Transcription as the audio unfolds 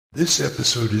This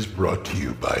episode is brought to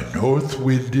you by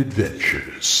Northwind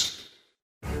Adventures.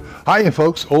 Hiya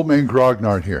folks, Old Man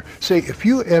Grognard here. Say, if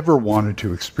you ever wanted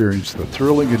to experience the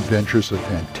thrilling adventures of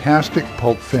fantastic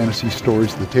pulp fantasy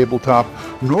stories at the tabletop,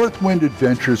 Northwind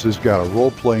Adventures has got a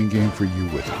role-playing game for you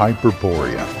with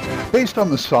Hyperborea. Based on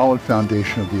the solid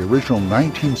foundation of the original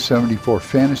 1974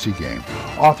 fantasy game,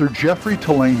 author Jeffrey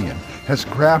Talanian has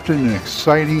crafted an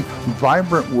exciting,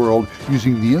 vibrant world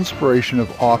using the inspiration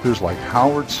of authors like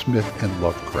Howard Smith and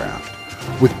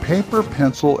Lovecraft. With paper,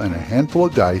 pencil, and a handful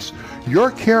of dice,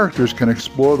 your characters can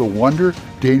explore the wonder,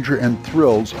 danger, and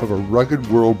thrills of a rugged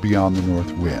world beyond the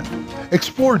North Wind.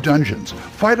 Explore dungeons,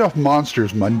 fight off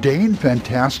monsters mundane,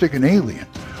 fantastic, and alien.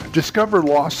 Discover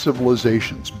lost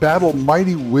civilizations, battle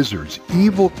mighty wizards,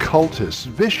 evil cultists,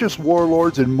 vicious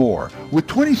warlords, and more. With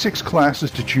 26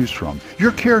 classes to choose from,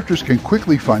 your characters can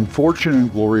quickly find fortune and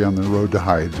glory on the road to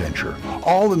high adventure,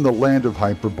 all in the land of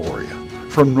Hyperborea.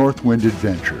 From Northwind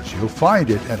Adventures, you'll find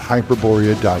it at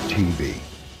hyperborea.tv.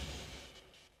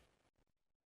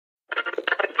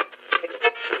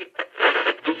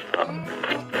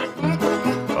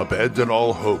 Abandon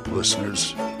all hope,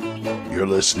 listeners. You're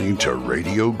listening to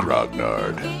Radio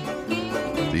Grognard,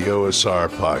 the OSR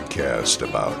podcast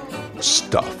about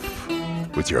stuff,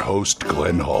 with your host,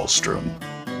 Glenn Hallstrom.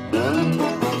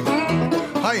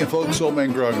 Hiya folks, Old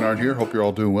Man Grognard here. Hope you're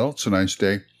all doing well. It's a nice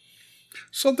day.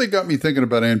 Something got me thinking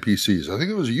about NPCs. I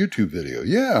think it was a YouTube video.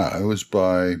 Yeah, it was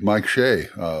by Mike Shea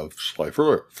of Sly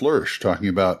Flourish, talking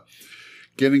about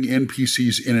getting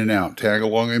NPCs in and out,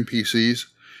 tag-along NPCs.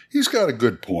 He's got a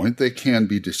good point. They can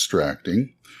be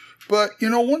distracting. But,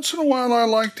 once in a while I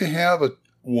like to have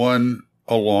one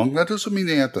along. That doesn't mean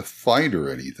they have to fight or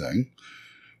anything.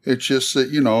 It's just that,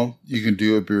 you can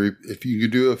do if you can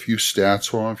do a few stats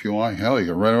for them if you want. Hell, you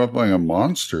can write them up like a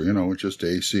monster, with just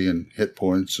AC and hit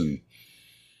points and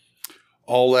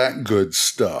all that good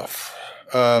stuff.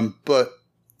 But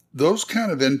those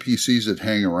kind of NPCs that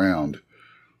hang around,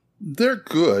 they're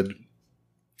good.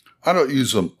 I don't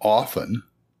use them often,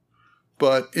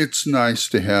 but it's nice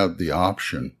to have the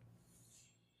option.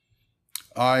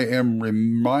 I am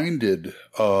reminded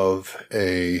of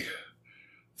a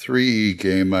 3E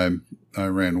game I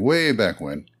ran way back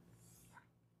when.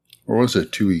 Or was it a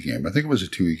 2E game? I think it was a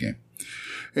 2E game.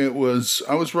 I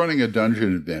was running a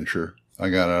dungeon adventure. I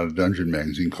got out of Dungeon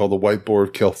Magazine called The Whiteboard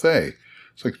of Kelthé.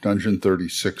 It's like Dungeon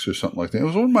 36 or something like that. It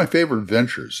was one of my favorite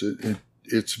adventures.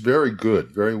 It's very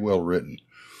good, very well written.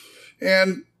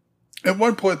 And at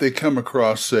one point they come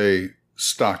across a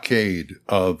stockade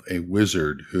of a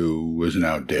wizard who was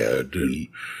now dead, and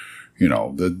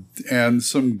and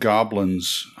some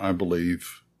goblins, I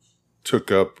believe,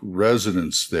 took up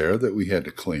residence there that we had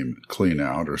to clean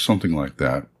out or something like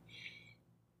that.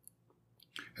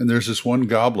 And there's this one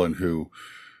goblin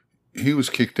he was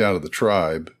kicked out of the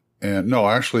tribe. And no,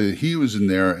 actually, he was in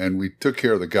there, and we took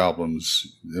care of the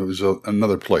goblins. It was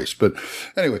another place. But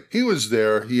anyway, he was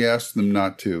there. He asked them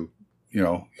not to,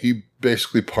 he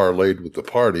basically parlayed with the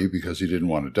party because he didn't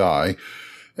want to die.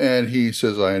 And he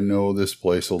says, I know this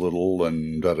place a little,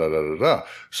 and da-da-da-da-da.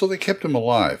 So they kept him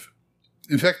alive.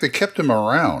 In fact, they kept him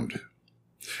around.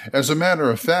 As a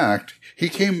matter of fact,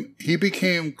 he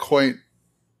became quite,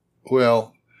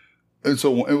 well, it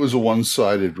was a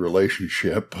one-sided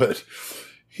relationship, but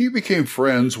he became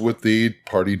friends with the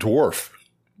party dwarf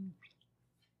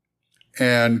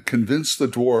and convinced the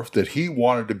dwarf that he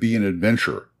wanted to be an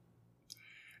adventurer.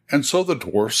 And so the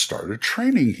dwarf started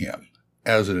training him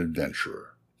as an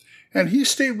adventurer. And he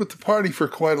stayed with the party for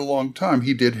quite a long time.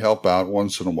 He did help out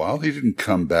once in a while. He didn't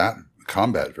combat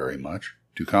very much.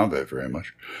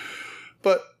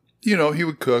 But, he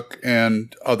would cook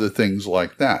and other things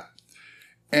like that.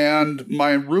 And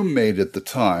my roommate at the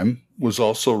time was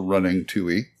also running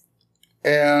 2E.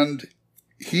 And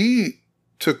he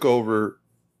took over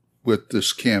with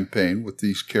this campaign, with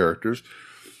these characters.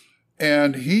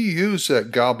 And he used that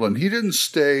goblin. He didn't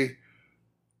stay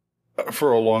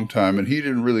for a long time, and he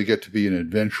didn't really get to be an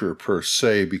adventurer per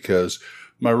se, because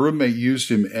my roommate used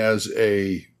him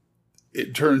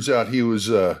it turns out he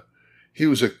was a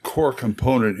core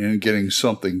component in getting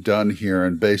something done here,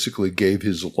 and basically gave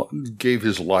his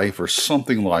life or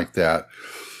something like that,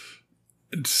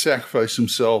 sacrificed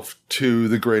himself to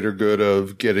the greater good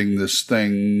of getting this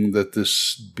thing that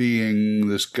this being,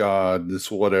 this god,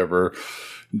 this whatever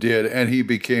did, and he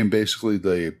became basically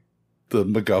the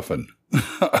MacGuffin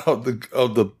of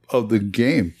the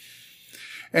game.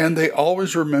 And they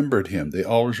always remembered him. They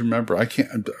always remember.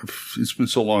 It's been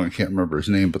so long I can't remember his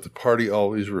name, but the party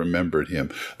always remembered him.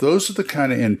 Those are the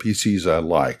kind of NPCs I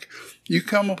like. You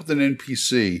come up with an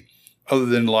NPC other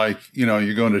than like,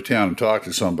 you're going to town and talk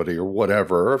to somebody or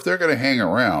whatever, or if they're going to hang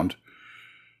around,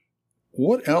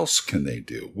 what else can they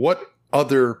do? What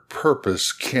other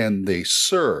purpose can they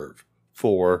serve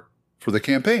for the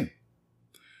campaign?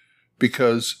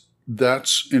 Because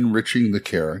that's enriching the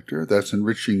character, that's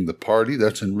enriching the party,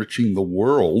 that's enriching the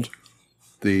world,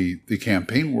 the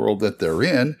campaign world that they're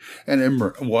in, and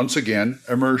once again,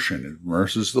 immersion. It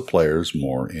immerses the players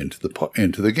more into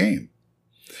the game.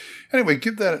 Anyway,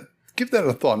 give that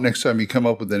a thought next time you come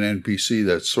up with an NPC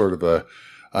that's sort of a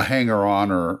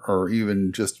hanger-on or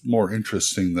even just more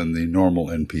interesting than the normal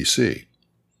NPC.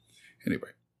 Anyway,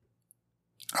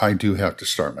 I do have to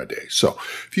start my day. So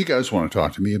if you guys want to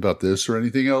talk to me about this or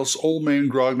anything else,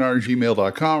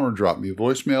 oldmangrognard@gmail.com, or drop me a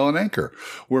voicemail on Anchor.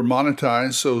 We're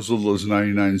monetized, so as little as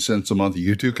 99 cents a month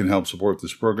you too can help support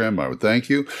this program. I would thank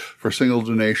you. For single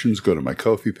donations, go to my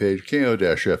Ko-fi page,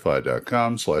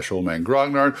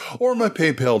 ko-fi.com/oldmangrognard, or my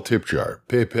PayPal tip jar,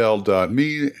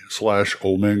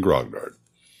 paypal.me/oldmangrognard.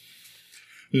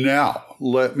 Now,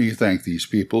 let me thank these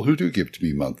people who do give to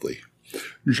me monthly.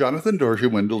 Jonathan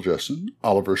Dorja Wendell Jessen,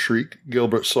 Oliver Shriek,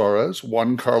 Gilbert Soares,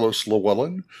 Juan Carlos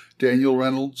Llewellyn, Daniel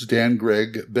Reynolds, Dan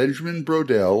Gregg, Benjamin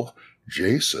Brodell,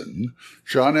 Jason,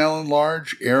 John Allen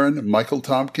Large, Aaron, Michael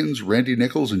Tompkins, Randy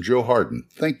Nichols, and Joe Harden.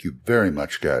 Thank you very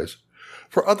much, guys.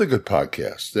 For other good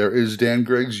podcasts, there is Dan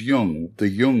Gregg's the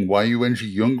Jung, Y-U-N-G,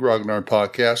 Jung Grognard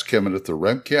podcast, Kevin at the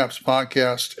Remcaps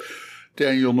podcast,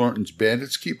 Daniel Norton's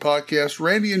Bandits Keep podcast,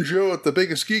 Randy and Joe at the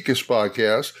Biggest Geekest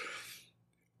podcast,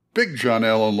 Big John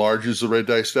Allen Large's The Red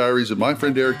Dice Diaries, and my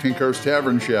friend Eric Tinkar's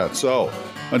Tavern Chat. So,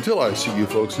 until I see you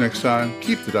folks next time,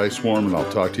 keep the dice warm, and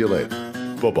I'll talk to you later.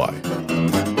 Bye-bye.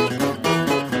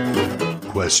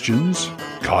 Questions?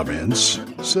 Comments?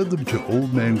 Send them to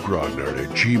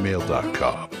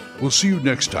oldmangrognard@gmail.com. We'll see you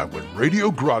next time when Radio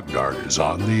Grognard is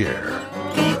on the air.